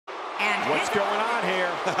What's going on here?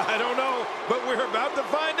 I don't know, but we're about to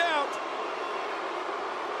find out.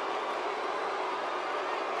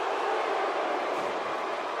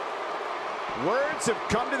 Words have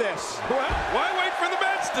come to this. Well, why wait for the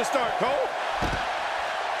match to start, Cole?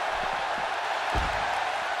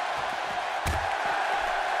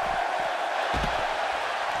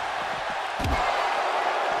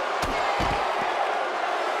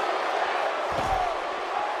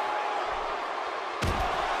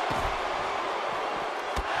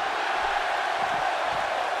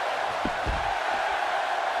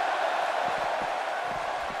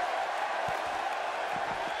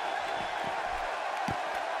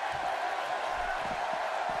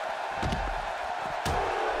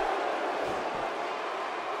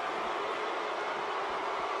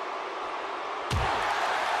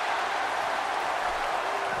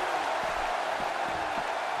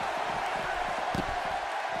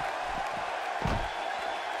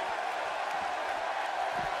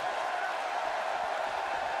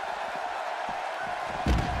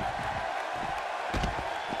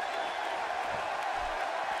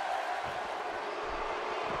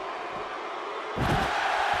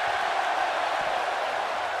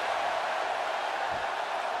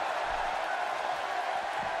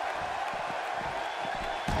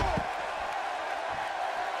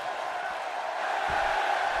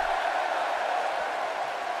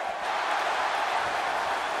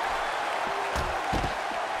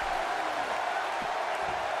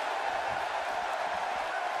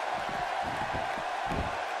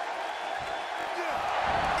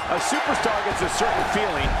 A superstar gets a certain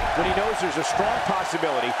feeling when he knows there's a strong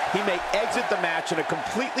possibility he may exit the match in a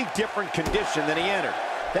completely different condition than he entered.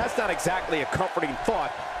 That's not exactly a comforting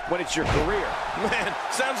thought when it's your career. Man,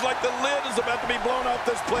 sounds like the lid is about to be blown off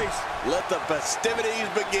this place. Let the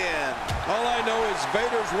festivities begin. All I know is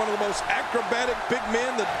Vader's one of the most acrobatic big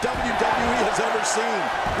men the WWE has ever seen.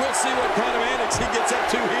 We'll see what kind of antics he gets up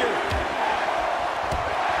to here.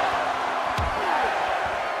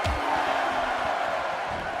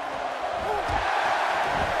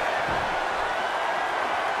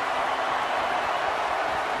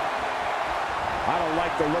 I don't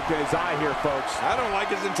like the look in his eye here, folks. I don't like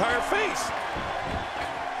his entire face.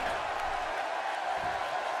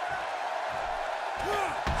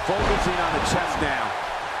 Focusing on the chest now.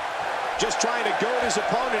 Just trying to goad his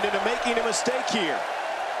opponent into making a mistake here.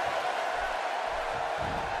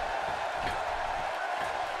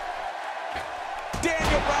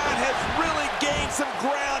 Bryan has really gained some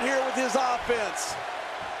ground here with his offense.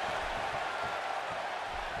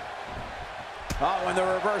 Oh, and the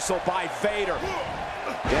reversal by Vader.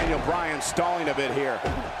 Bryan stalling a bit here.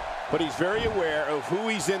 But he's very aware of who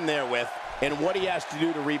he's in there with and what he has to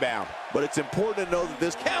do to rebound. But it's important to know that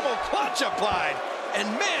this Camel clutch applied. And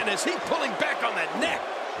man, is he pulling back on that neck.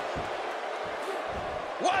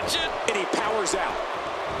 Watch it. And he powers out.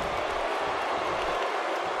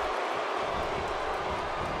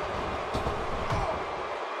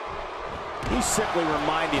 He's simply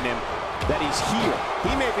reminding him that he's here.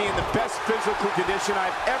 He may be in the best physical condition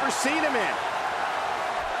I've ever seen him in.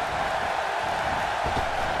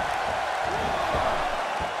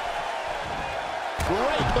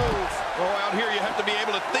 Great move. Oh, out here you have to be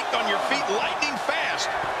able to think on your feet lightning fast.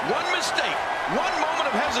 One mistake, one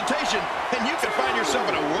moment of hesitation, and you can find yourself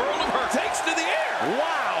in a world of hurt. Takes to the air.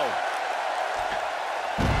 Wow.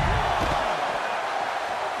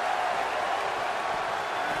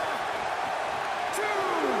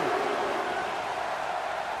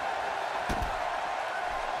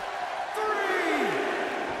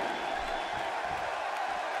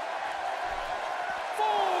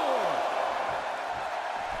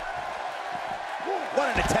 What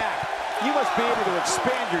an attack. You must be able to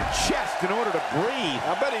expand your chest in order to breathe.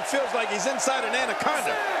 I bet he feels like he's inside an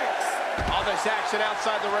anaconda. All this action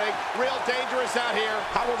outside the ring, real dangerous out here.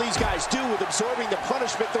 How will these guys do with absorbing the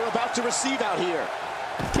punishment they're about to receive out here?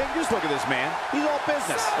 King, just look at this man. He's all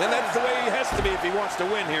business. And that's the way he has to be if he wants to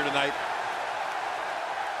win here tonight.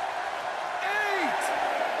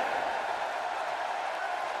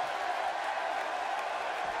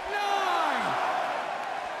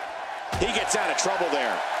 He gets out of trouble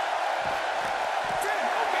there.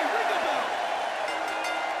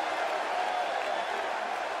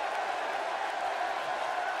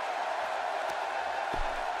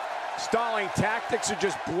 Stalling tactics are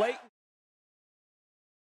just blatant.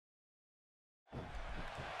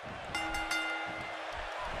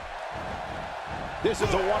 This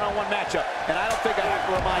is a one-on-one matchup, and I don't think I have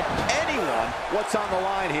to remind anyone what's on the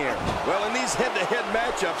line here. Well, in these head-to-head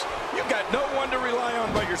matchups, you've got no one to rely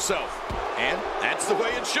on but yourself. And that's the way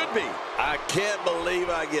it should be. I can't believe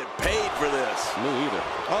I get paid for this. Me either.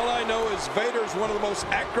 All I know is Vader's one of the most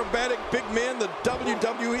acrobatic big men the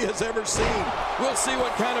WWE has ever seen. We'll see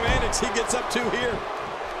what kind of antics he gets up to here.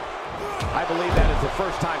 I believe that is the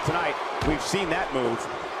first time tonight we've seen that move.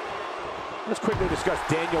 Let's quickly discuss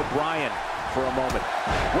Daniel Bryan for a moment.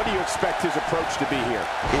 What do you expect his approach to be here?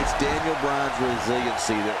 It's Daniel Bryan's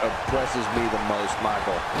resiliency that impresses me the most,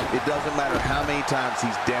 Michael. It doesn't matter how many times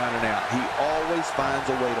he's down and out. He always finds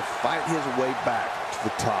a way to fight his way back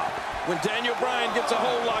to the top. When Daniel Bryan gets a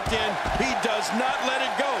hold locked in, he does not let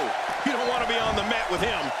it go. You don't want to be on the mat with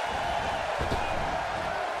him.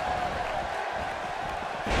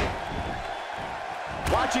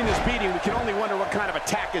 Watching this beating, we can only wonder what kind of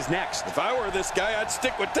attack is next. If I were this guy, I'd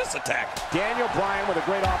stick with this attack. Daniel Bryan with a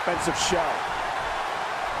great offensive show.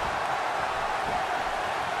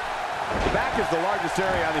 The back is the largest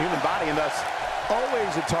area on the human body and thus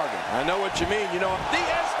always a target. I know what you mean. You know, the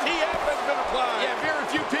STF has been applied. Yeah, very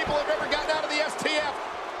few people have ever gotten out of the STF.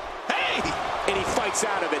 Hey! And he fights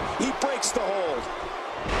out of it. He breaks the hold.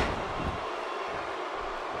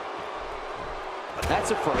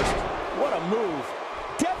 That's a first. What a move.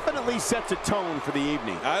 Definitely sets a tone for the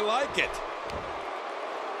evening. I like it.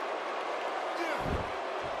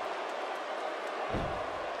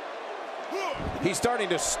 He's starting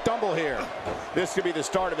to stumble here. This could be the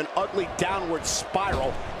start of an ugly downward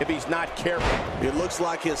spiral if he's not careful. It looks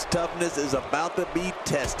like his toughness is about to be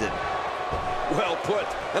tested. Well put.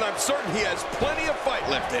 And I'm certain he has plenty of fight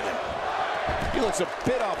left in him. He looks a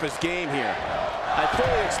bit off his game here. I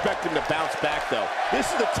fully expect him to bounce back, though. This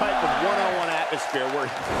is the type of one-on-one atmosphere where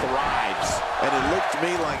he thrives. And it looked to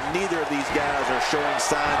me like neither of these guys are showing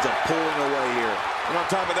signs of pulling away here. And on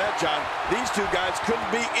top of that, John, these two guys couldn't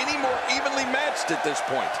be any more evenly matched at this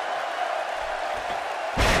point.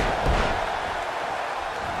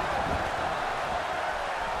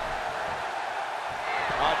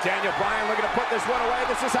 Daniel Bryan looking to put this one away.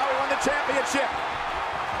 This is how he won the championship.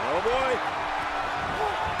 Oh, boy.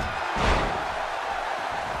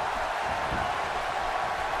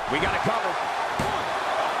 We got a cover.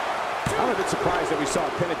 I'm a bit surprised that we saw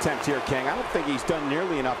a pin attempt here, King. I don't think he's done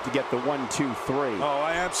nearly enough to get the 1, 2, 3. Oh,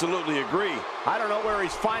 I absolutely agree. I don't know where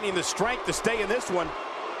he's finding the strength to stay in this one.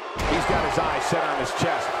 He's got his eyes set on his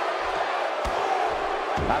chest.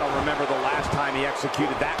 I don't remember the last time he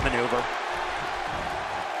executed that maneuver.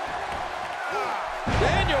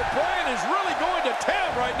 Daniel Bryan is really going to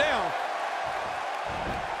town right now.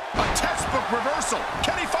 A textbook reversal.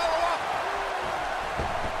 Can he follow up?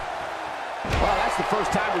 Well, that's the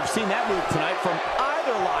first time we've seen that move tonight from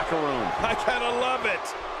either locker room. I kind of love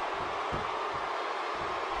it.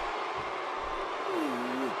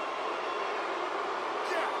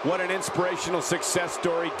 What an inspirational success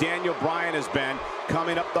story Daniel Bryan has been,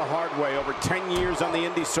 coming up the hard way over 10 years on the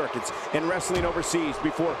indie circuits and wrestling overseas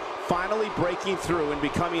before finally breaking through and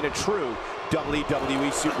becoming a true WWE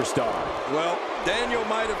superstar. Well, Daniel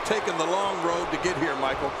might have taken the long road to get here,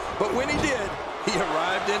 Michael, but when he did, he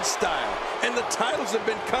arrived in style. And the titles have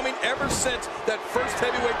been coming ever since that first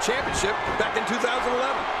heavyweight championship back in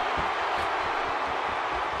 2011.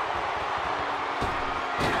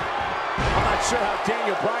 Sure how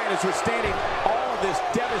Daniel Bryan is withstanding all of this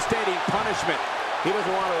devastating punishment. He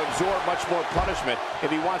doesn't want to absorb much more punishment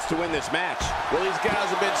if he wants to win this match. Well, these guys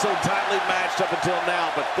have been so tightly matched up until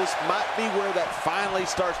now, but this might be where that finally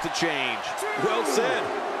starts to change. Well said.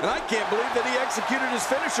 And I can't believe that he executed his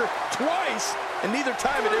finisher twice, and neither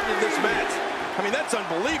time it ended this match. I mean, that's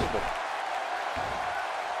unbelievable.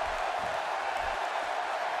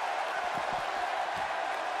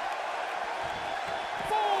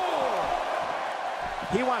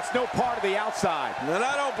 He wants no part of the outside. And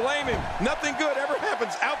I don't blame him. Nothing good ever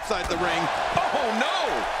happens outside the ring. Oh,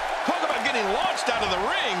 no! Talk about getting launched out of the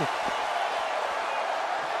ring.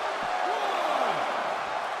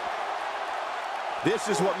 This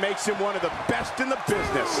is what makes him one of the best in the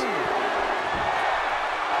business.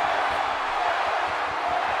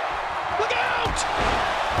 Look out!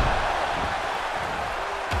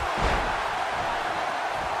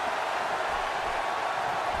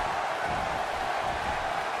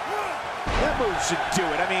 Should do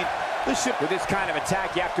it. I mean, with this kind of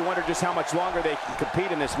attack, you have to wonder just how much longer they can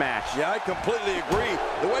compete in this match. Yeah, I completely agree.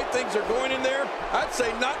 The way things are going in there, I'd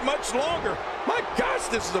say not much longer. My gosh,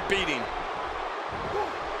 this is a beating.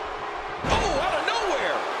 Oh, out of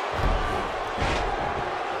nowhere.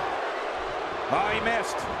 Oh, he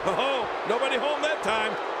missed. Oh, nobody home that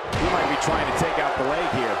time. He might be trying to take out the leg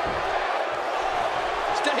here.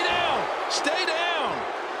 Stay down. Stay down.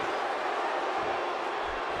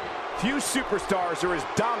 Few superstars are as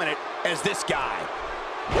dominant as this guy.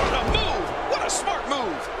 What a move! What a smart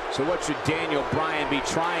move. So what should Daniel Bryan be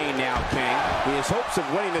trying now, King? His hopes of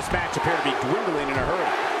winning this match appear to be dwindling in a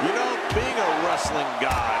hurry. You know, being a wrestling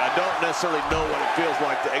god, I don't necessarily know what it feels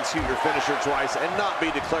like to execute your finisher twice and not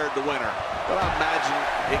be declared the winner. But I imagine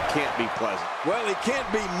it can't be pleasant. Well, he can't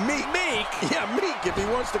be meek. Meek? Yeah, meek if he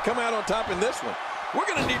wants to come out on top in this one. We're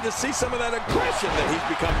going to need to see some of that aggression that he's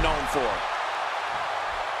become known for.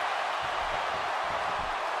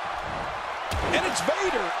 And it's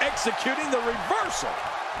Vader executing the reversal.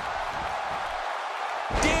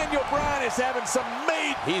 Daniel Bryan is having some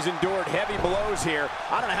mate. He's endured heavy blows here.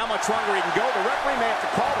 I don't know how much longer he can go. The referee may have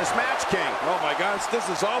to call this match, King. Oh, my gosh, this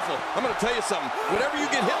is awful. I'm going to tell you something. Whenever you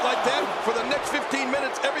get hit like that, for the next 15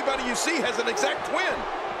 minutes, everybody you see has an exact twin.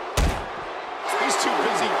 He's too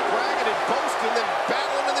busy bragging and boasting than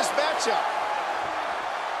battling in this matchup.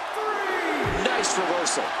 Nice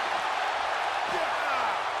reversal.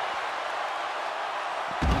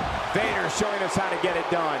 Vader showing us how to get it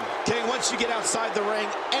done. King, once you get outside the ring,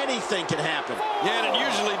 anything can happen. Yeah, and it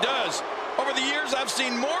usually does. Over the years, I've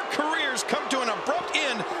seen more careers come to an abrupt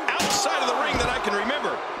end outside of the ring than I can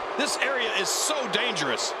remember. This area is so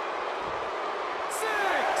dangerous.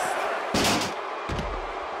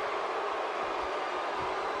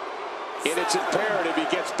 And it's imperative he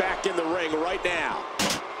gets back in the ring right now.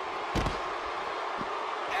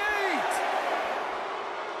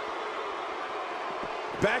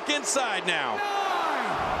 Back inside now.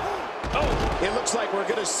 Oh, it looks like we're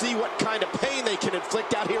going to see what kind of pain they can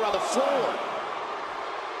inflict out here on the floor.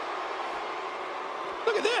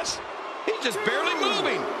 Look at this. He's just barely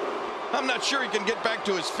moving. I'm not sure he can get back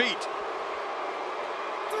to his feet.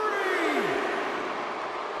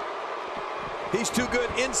 He's too good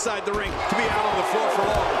inside the ring to be out on the floor for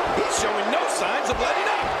long. He's showing no signs of letting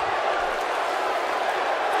up.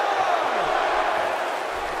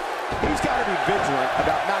 He's got to be vigilant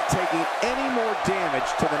about not taking any more damage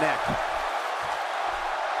to the neck.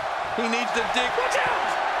 He needs to dig. Watch out!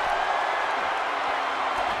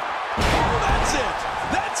 Oh, that's it.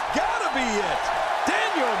 That's got to be it.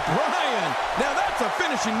 Daniel Bryan. Now that's a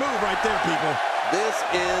finishing move right there, people. This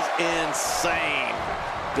is insane.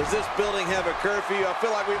 Does this building have a curfew? I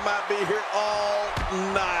feel like we might be here all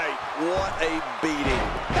night. What a beating.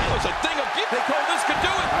 That was a thing of beauty. They called this could do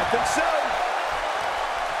it. I think so.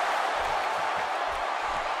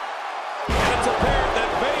 It's apparent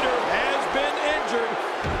that Vader has been injured.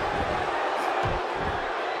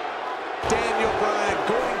 Daniel Bryan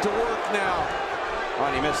going to work now. Oh,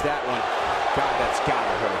 and he missed that one. God, that's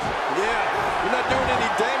gotta hurt. Yeah, you're not doing any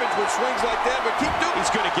damage with swings like that, but keep doing it.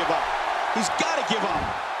 He's going to give up. He's got to give up.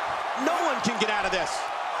 No one can get out of this.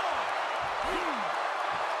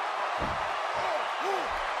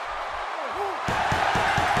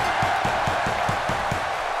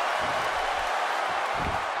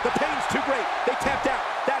 The pain's too great. They tapped out.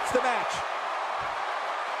 That's the match.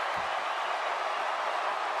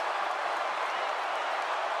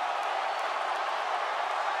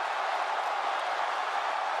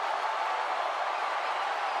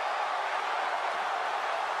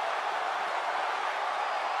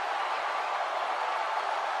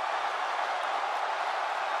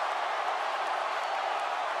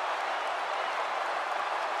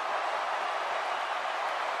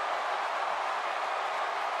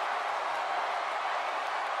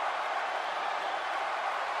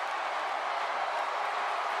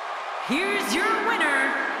 Here's your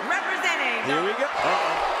winner, representing... Here we go.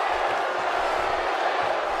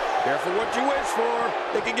 Careful what you wish for.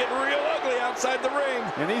 They can get real ugly outside the ring.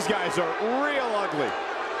 And these guys are real ugly.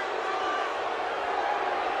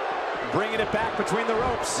 Bringing it back between the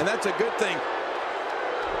ropes. And that's a good thing.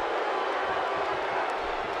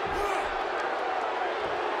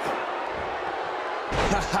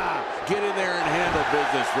 Get in there and handle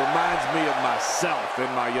business. Reminds me of myself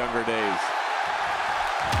in my younger days.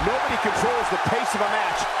 Nobody controls the pace of a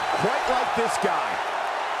match quite like this guy.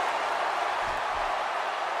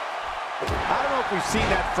 I don't know if we've seen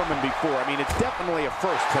that from him before. I mean, it's definitely a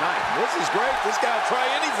first tonight. This is great. This guy will try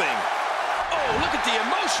anything. Oh, look at the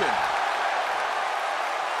emotion.